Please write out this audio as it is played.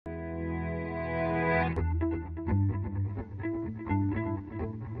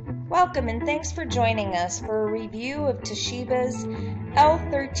Welcome and thanks for joining us for a review of Toshiba's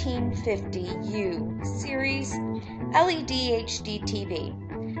L1350U series LED HDTV.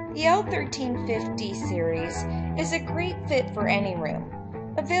 The L1350 series is a great fit for any room.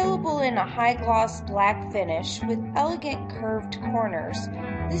 Available in a high-gloss black finish with elegant curved corners,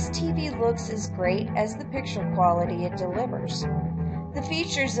 this TV looks as great as the picture quality it delivers. The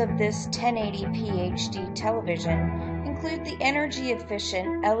features of this 1080p HD television include the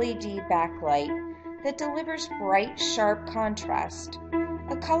energy-efficient LED backlight that delivers bright, sharp contrast,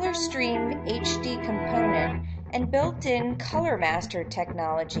 a color stream HD component, and built-in Color Master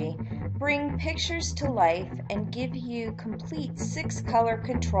technology bring pictures to life and give you complete 6-color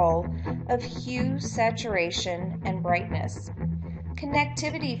control of hue, saturation, and brightness.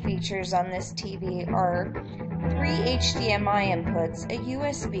 Connectivity features on this TV are 3 HDMI inputs, a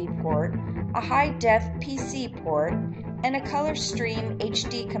USB port, a high-def PC port, and a color stream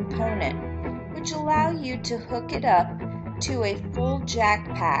HD component, which allow you to hook it up to a full jack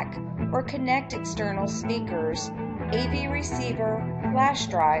pack or connect external speakers, AV receiver, flash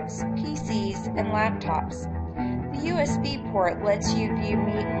drives, PCs, and laptops. The USB port lets you view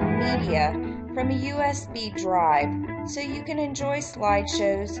media from a USB drive so you can enjoy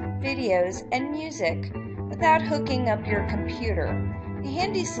slideshows, videos, and music without hooking up your computer. A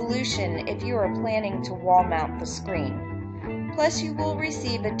handy solution if you are planning to wall mount the screen. Plus, you will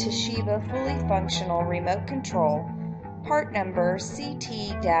receive a Toshiba fully functional remote control, part number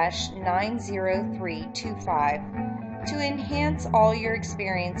CT-90325, to enhance all your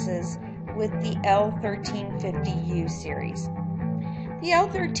experiences with the L1350U series. The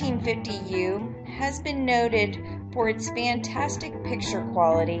L1350U has been noted for its fantastic picture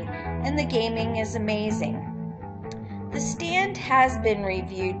quality, and the gaming is amazing. The stand has been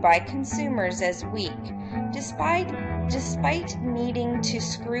reviewed by consumers as weak, despite needing to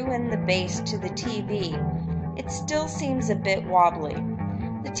screw in the base to the TV. It still seems a bit wobbly.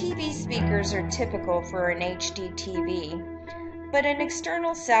 The TV speakers are typical for an HD TV, but an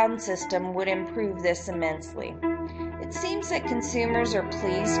external sound system would improve this immensely. It seems that consumers are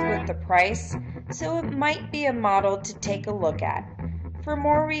pleased with the price, so it might be a model to take a look at. For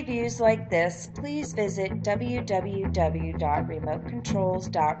more reviews like this, please visit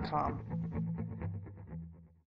www.RemoteControls.com.